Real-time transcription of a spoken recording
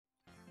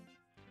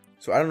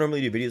So I don't normally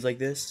do videos like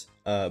this,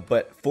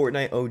 but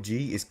Fortnite OG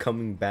is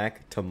coming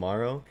back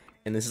tomorrow,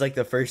 and this is like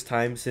the first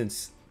time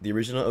since the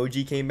original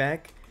OG came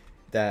back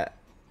that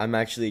I'm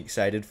actually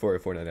excited for a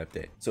Fortnite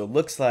update. So it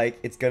looks like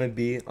it's gonna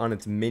be on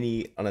its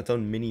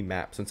own mini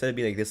map. So instead of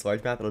being like this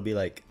large map, it'll be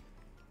like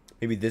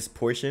maybe this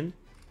portion,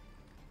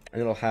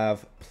 and it'll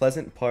have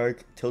Pleasant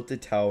Park,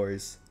 Tilted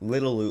Towers,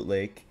 Little Loot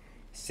Lake,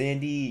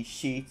 Sandy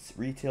Sheets,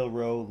 Retail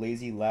Row,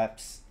 Lazy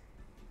Laps,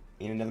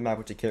 and another map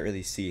which I can't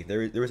really see.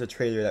 There was a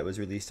trailer that was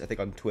released, I think,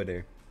 on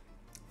Twitter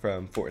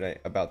from Fortnite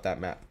about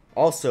that map.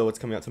 Also, what's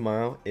coming out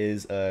tomorrow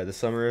is the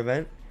summer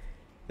event.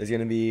 There's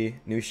going to be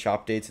new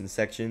shop dates and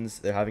sections.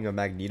 They're having a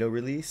Magneto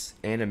release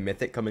and a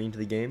Mythic coming into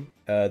the game.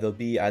 There'll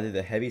be either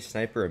the Heavy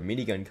Sniper or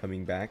Minigun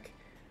coming back.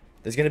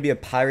 There's going to be a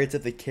Pirates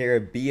of the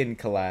Caribbean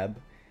collab.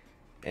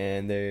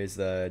 And there's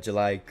the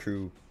July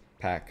Crew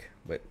pack.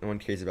 But no one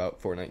cares about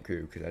Fortnite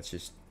Crew because that's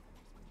just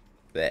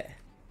bleh.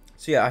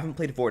 So yeah, I haven't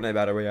played Fortnite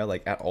Battle Royale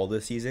like at all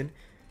this season,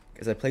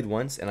 because I played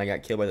once and I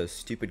got killed by those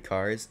stupid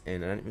cars,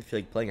 and I didn't even feel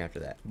like playing after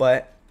that.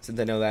 But since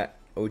I know that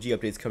OG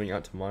update's coming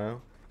out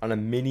tomorrow on a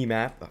mini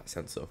map, oh, it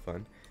sounds so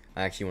fun.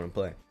 I actually want to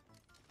play.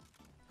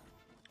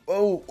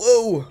 Whoa,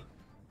 whoa!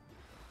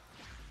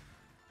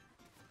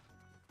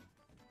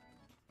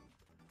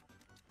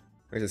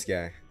 Where's this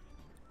guy?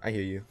 I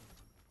hear you.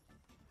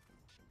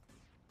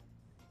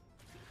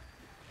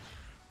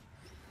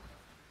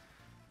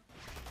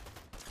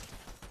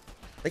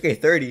 Okay,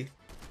 30.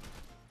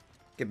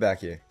 Get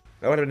back here.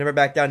 I would have never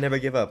back down, never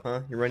give up,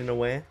 huh? You're running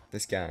away?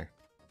 This guy.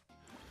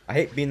 I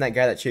hate being that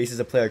guy that chases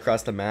a player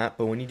across the map,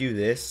 but when you do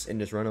this and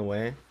just run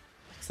away,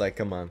 it's like,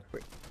 come on.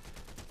 Wait.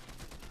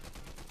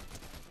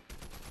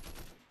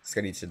 This guy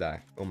needs to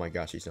die. Oh my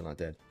gosh, he's still not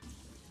dead.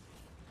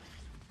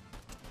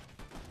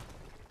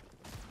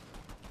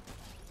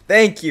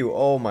 Thank you!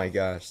 Oh my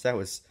gosh, that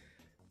was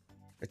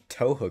a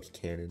toe hook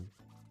cannon.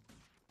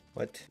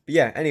 What? But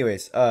yeah,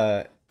 anyways,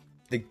 the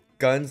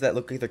guns that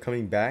look like they're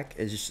coming back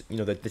is just, you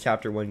know, the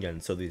chapter 1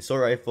 guns. So the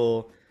assault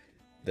rifle,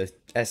 the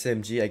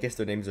SMG, I guess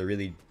their names are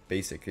really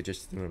basic. It's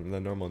just, you know, the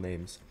normal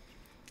names.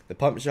 The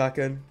pump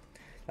shotgun,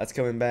 that's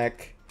coming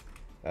back.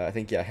 I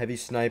think, yeah, heavy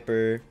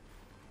sniper.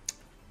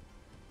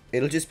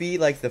 It'll just be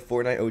like the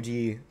Fortnite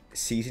OG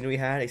season we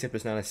had, except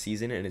it's not a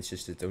season and it's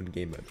just its own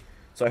game mode.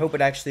 So I hope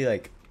it actually,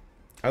 like,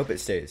 I hope it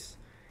stays.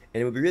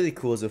 And it would be really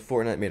cool as if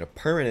Fortnite made a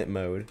permanent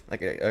mode,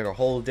 like a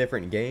whole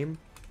different game,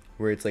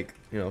 where it's like,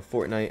 you know,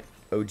 Fortnite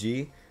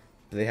OG,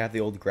 but they have the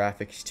old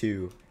graphics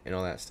too and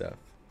all that stuff.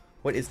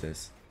 What is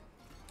this?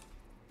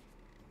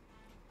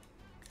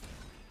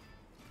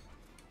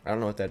 I don't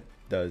know what that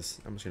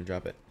does. I'm just gonna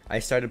drop it. I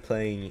started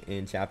playing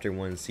in chapter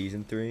 1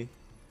 season 3,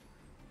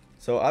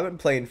 so I've been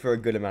playing for a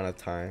good amount of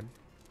time.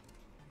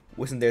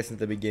 Wasn't there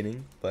since the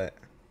beginning, but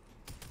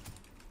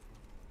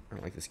I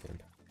don't like this game.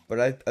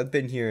 But I've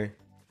been here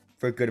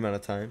for a good amount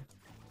of time,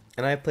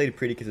 and I played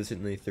pretty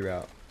consistently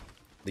throughout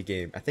the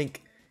game. I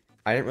think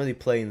I didn't really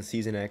play in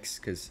Season X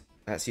because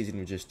that season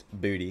was just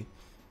booty.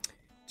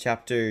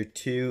 Chapter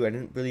 2, I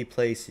didn't really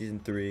play Season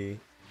 3.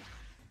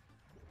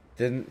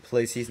 Didn't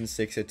play Season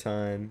 6 a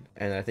ton.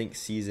 And I think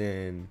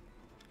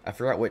I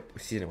forgot what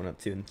season it went up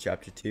to in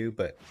Chapter 2,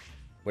 but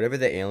whatever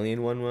the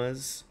alien one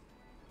was,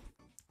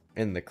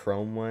 and the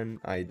chrome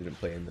one, I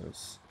didn't play in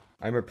those.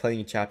 I remember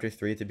playing Chapter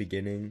 3 at the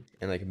beginning,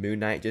 and like Moon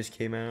Knight just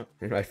came out,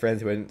 and my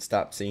friends wouldn't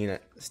stop singing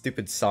that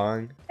stupid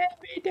song.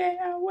 Every day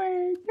I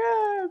wake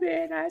up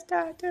and I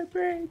start to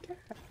break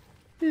up.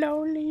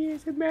 Lonely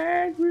is a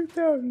man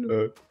without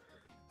love.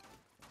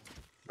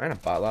 Am I in a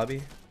bot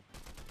lobby?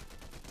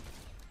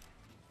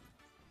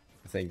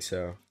 I think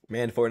so.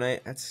 Man,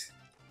 Fortnite, that's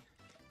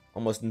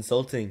almost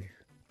insulting.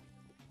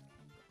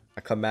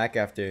 I come back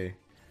after,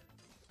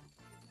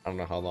 I don't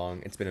know how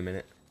long. It's been a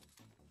minute.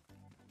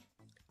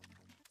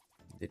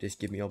 They just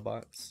give me all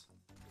bots.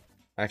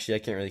 Actually, I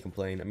can't really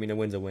complain. I mean, a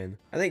win's a win.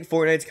 I think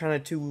Fortnite's kind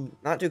of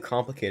not too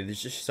complicated.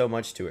 There's just so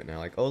much to it now.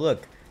 Like, oh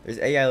look, there's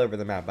AI all over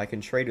the map. I can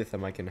trade with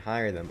them. I can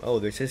hire them. Oh,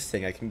 there's this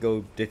thing. I can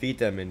go defeat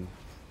them and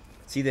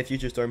see the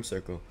future storm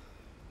circle.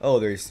 Oh,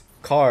 there's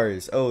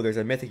cars. Oh, there's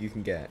a mythic you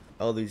can get.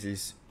 Oh, there's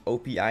these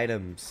OP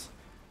items.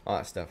 All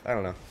that stuff. I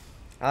don't know.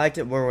 I liked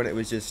it more when it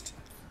was just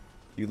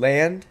you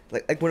land,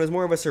 like when it was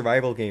more of a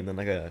survival game than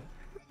like a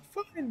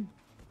fun.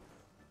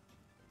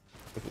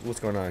 What's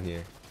going on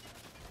here?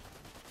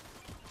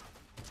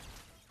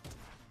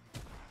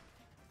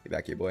 Get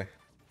back here, boy.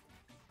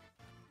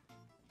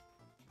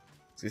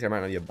 This guy might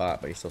not be a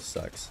bot, but he still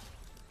sucks.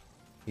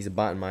 He's a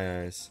bot in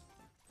my eyes.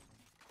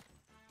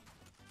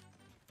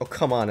 Oh,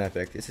 come on,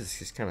 Epic. This is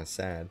just kind of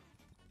sad.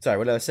 Sorry,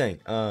 what I was saying.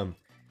 I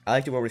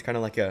liked it where it was kind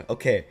of like a,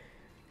 okay,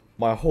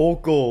 my whole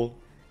goal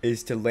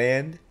is to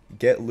land,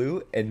 get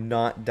loot, and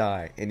not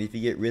die. And if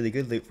you get really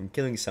good loot from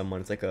killing someone,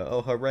 it's like a,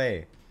 oh,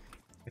 hooray.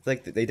 It's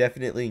like they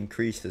definitely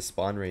increase the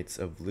spawn rates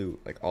of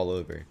loot, like, all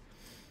over.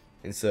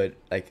 And so,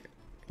 like,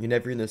 you're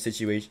never in those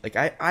situations. Like,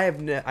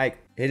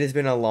 it has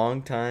been a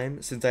long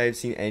time since I've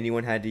seen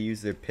anyone had to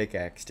use their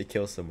pickaxe to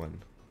kill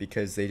someone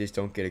because they just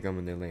don't get a gun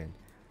when they land.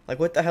 Like,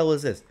 what the hell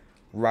is this?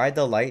 Ride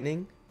the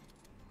lightning?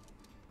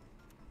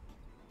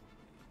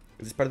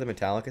 Is this part of the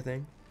Metallica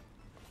thing?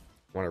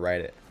 I want to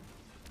ride it.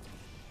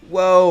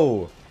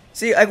 Whoa!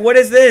 See, like, what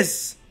is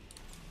this?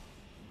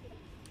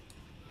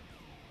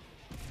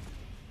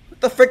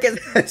 What the frick is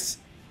this?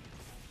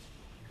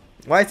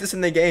 Why is this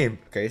in the game?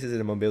 Okay, this is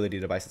a mobility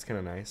device. It's kind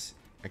of nice.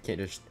 I can't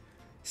just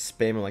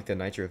spam it like the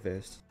Nitro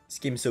Fist. This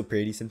game's so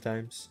pretty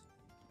sometimes.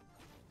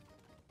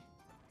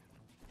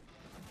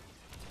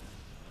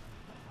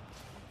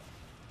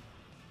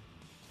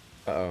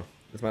 Uh-oh.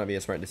 This might not be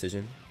a smart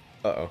decision.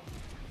 Uh-oh.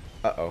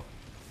 Uh-oh.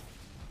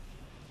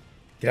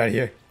 Get out of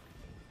here.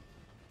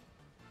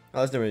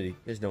 Oh,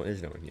 there's no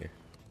one here.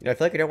 You know, I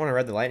feel like I don't want to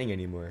ride the lightning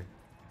anymore.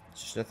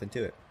 There's just nothing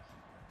to it.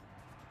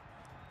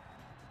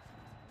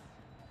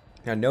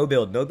 Now, no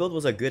build. No build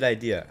was a good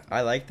idea.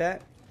 I like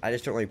that. I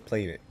just don't like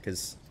playing it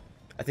because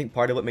I think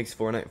part of what makes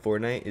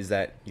Fortnite is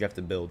that you have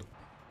to build.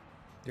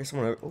 There's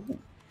someone over. Ooh.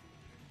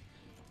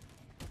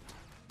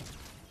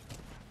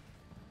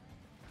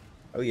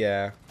 Oh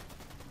yeah.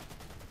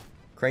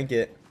 Crank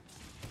it.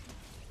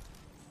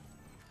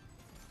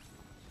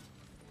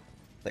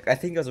 Like, I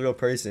think I was a real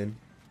person,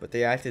 but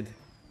they acted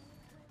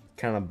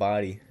kind of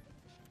body.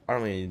 I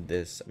don't really need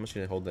this. I'm just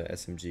gonna hold the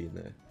SMG in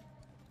the.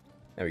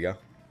 There we go.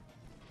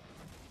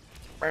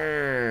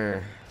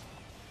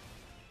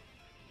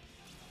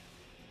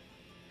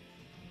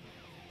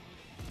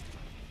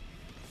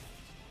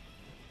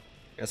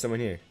 Got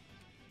someone here.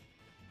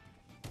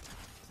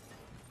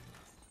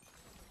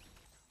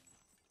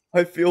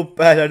 I feel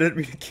bad. I didn't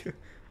mean to kill.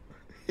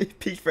 He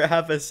peeked for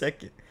half a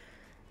second.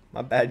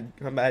 My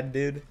bad,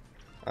 dude.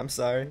 I'm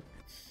sorry.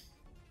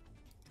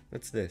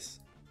 What's this?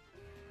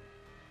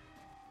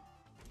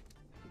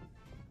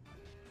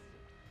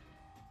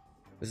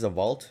 This is a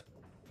vault?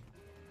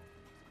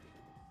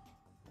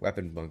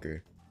 Weapon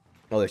bunker.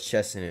 Oh, there's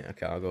chests in it.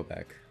 Okay, I'll go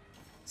back.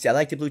 See, I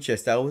like the blue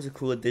chest. That was a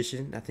cool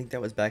addition. I think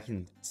that was back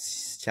in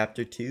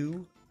chapter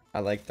 2. I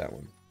like that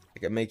one.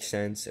 Like, it makes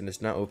sense, and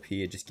it's not OP.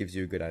 It just gives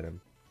you a good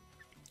item.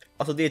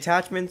 Also, the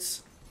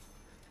attachments.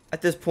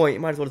 At this point, you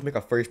might as well just make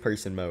a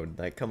first-person mode.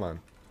 Like, come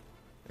on.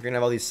 We're gonna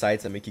have all these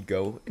sites that make you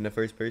go in the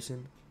first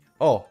person.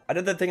 Oh, I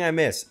did the thing I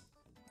missed.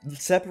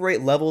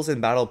 Separate levels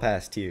and battle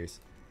pass tiers.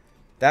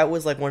 That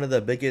was like one of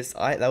the biggest.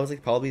 That was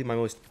like probably the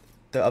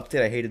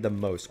update I hated the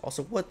most.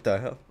 Also, what the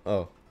hell?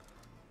 Oh,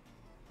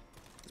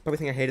 it's probably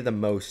the thing I hated the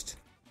most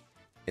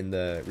in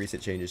the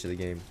recent changes to the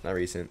game. Not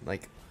recent,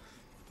 like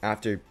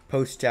after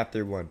post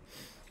chapter 1.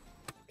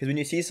 Because when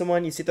you see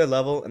someone, you see their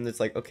level, and it's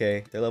like,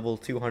 okay, they're level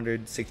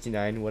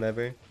 269,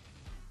 whatever.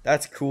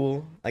 That's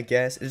cool, I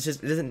guess. It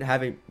doesn't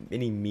have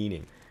any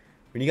meaning.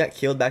 When you got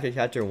killed back in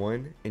chapter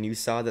 1 and you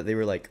saw that they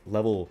were like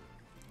level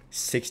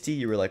 60,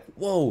 you were like,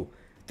 whoa,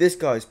 this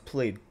guy's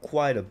played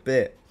quite a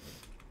bit.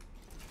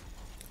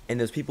 And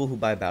those people who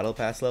buy battle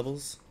pass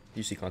levels,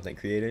 usually content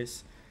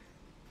creators,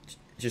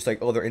 just like,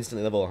 oh, they're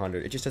instantly level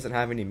 100. It just doesn't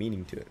have any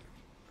meaning to it.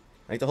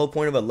 Like, the whole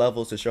point of a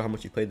level is to show how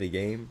much you played the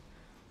game,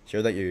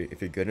 show that if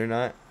you're good or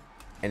not,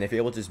 and if you're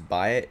able to just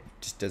buy it,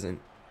 just doesn't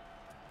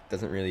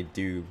really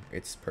do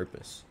its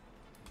purpose.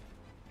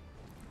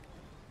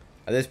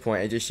 At this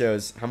point, it just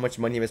shows how much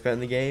money have I spent in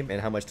the game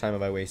and how much time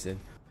have I wasted.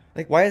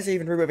 Like, why is it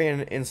even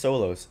rebooting in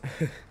solos?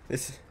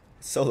 This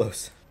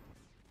solos.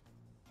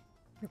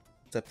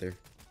 What's up there,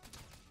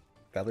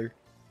 feather?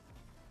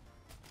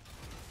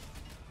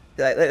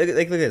 Like, look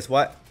at this.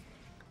 What?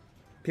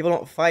 People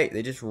don't fight;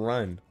 they just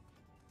run.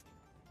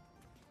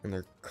 In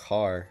their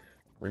car.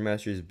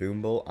 Remaster's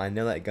Boom Bolt. I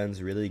know that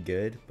gun's really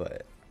good,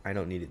 but I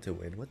don't need it to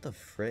win. What the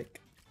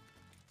frick?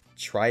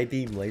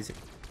 Tri-beam laser.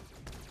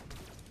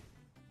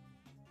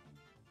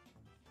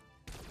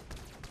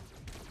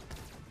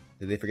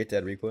 Did they forget to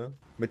add recoil?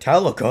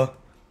 Metallica?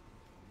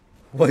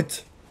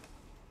 What?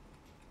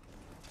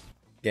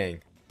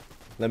 Gang.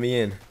 Let me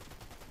in.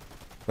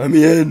 Let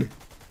me in!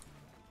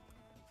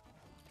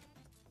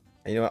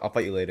 And you know what? I'll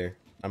fight you later.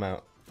 I'm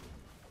out.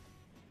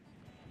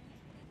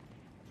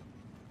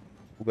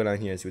 We'll go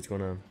down here and see what's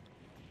going on.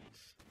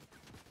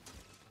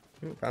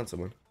 Oh, found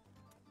someone.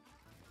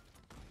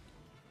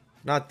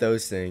 Not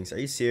those things. Are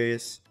you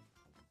serious?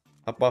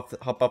 Hop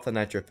off the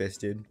Nitro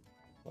Fist, dude.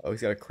 Oh,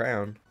 he's got a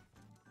crown.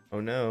 Oh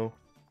no.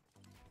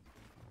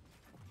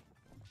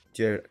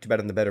 Too bad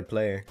I'm the better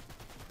player.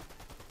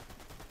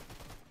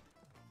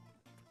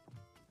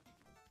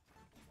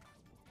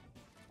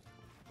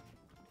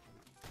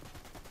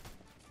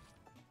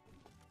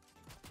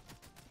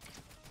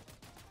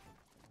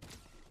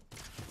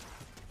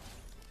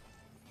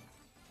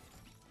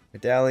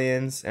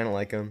 Medallions, I don't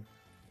like them.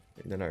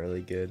 They're not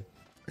really good.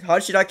 How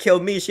did she not kill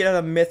me? She had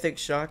a mythic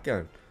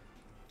shotgun.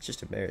 It's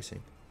just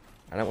embarrassing.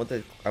 I want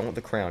the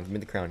crown. Give me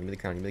the crown. Give me the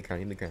crown. Give me the crown.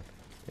 Give me the crown.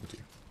 Thank you.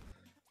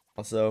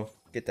 Also,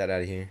 get that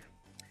out of here.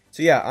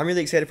 So yeah, I'm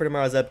really excited for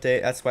tomorrow's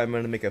update. That's why I'm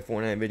gonna make a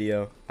Fortnite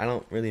video. I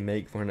don't really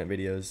make Fortnite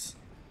videos,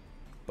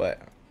 but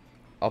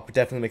I'll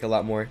definitely make a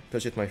lot more,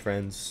 especially with my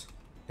friends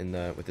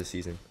with this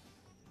season.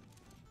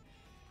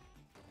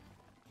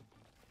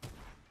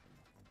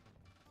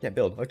 Can't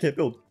build. I can't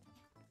build.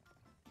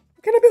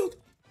 Can I build?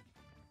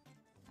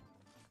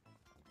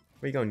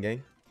 Where you going,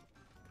 gang?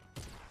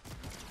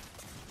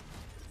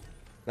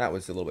 That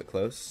was a little bit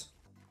close.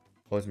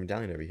 Oh, there's a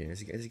medallion over here.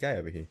 There's a guy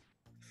over here.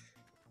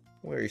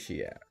 Where is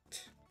she at?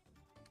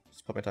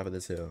 Just pop on top of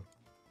this hill.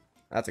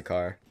 That's a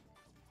car.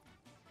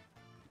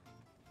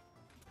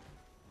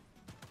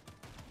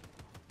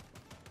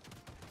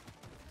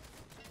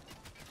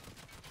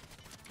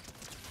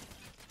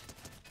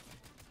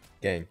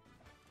 Gang.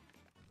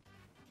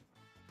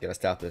 Gotta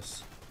stop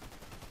this.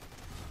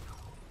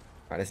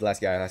 Alright, this is the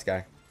last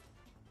guy.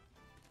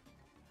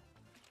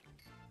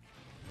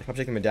 If I'm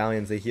checking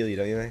medallions, they heal you,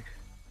 don't they?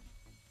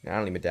 Nah, I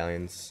don't need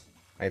medallions.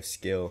 I have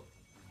skill.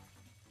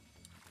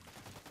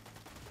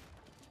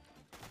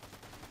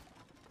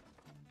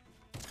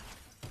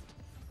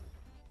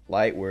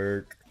 Light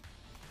work.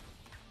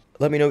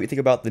 Let me know what you think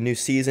about the new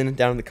season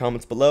down in the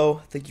comments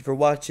below. Thank you for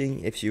watching.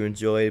 If you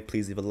enjoyed,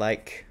 please leave a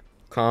like,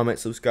 comment,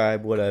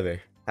 subscribe,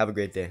 whatever. Have a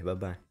great day.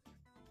 Bye-bye.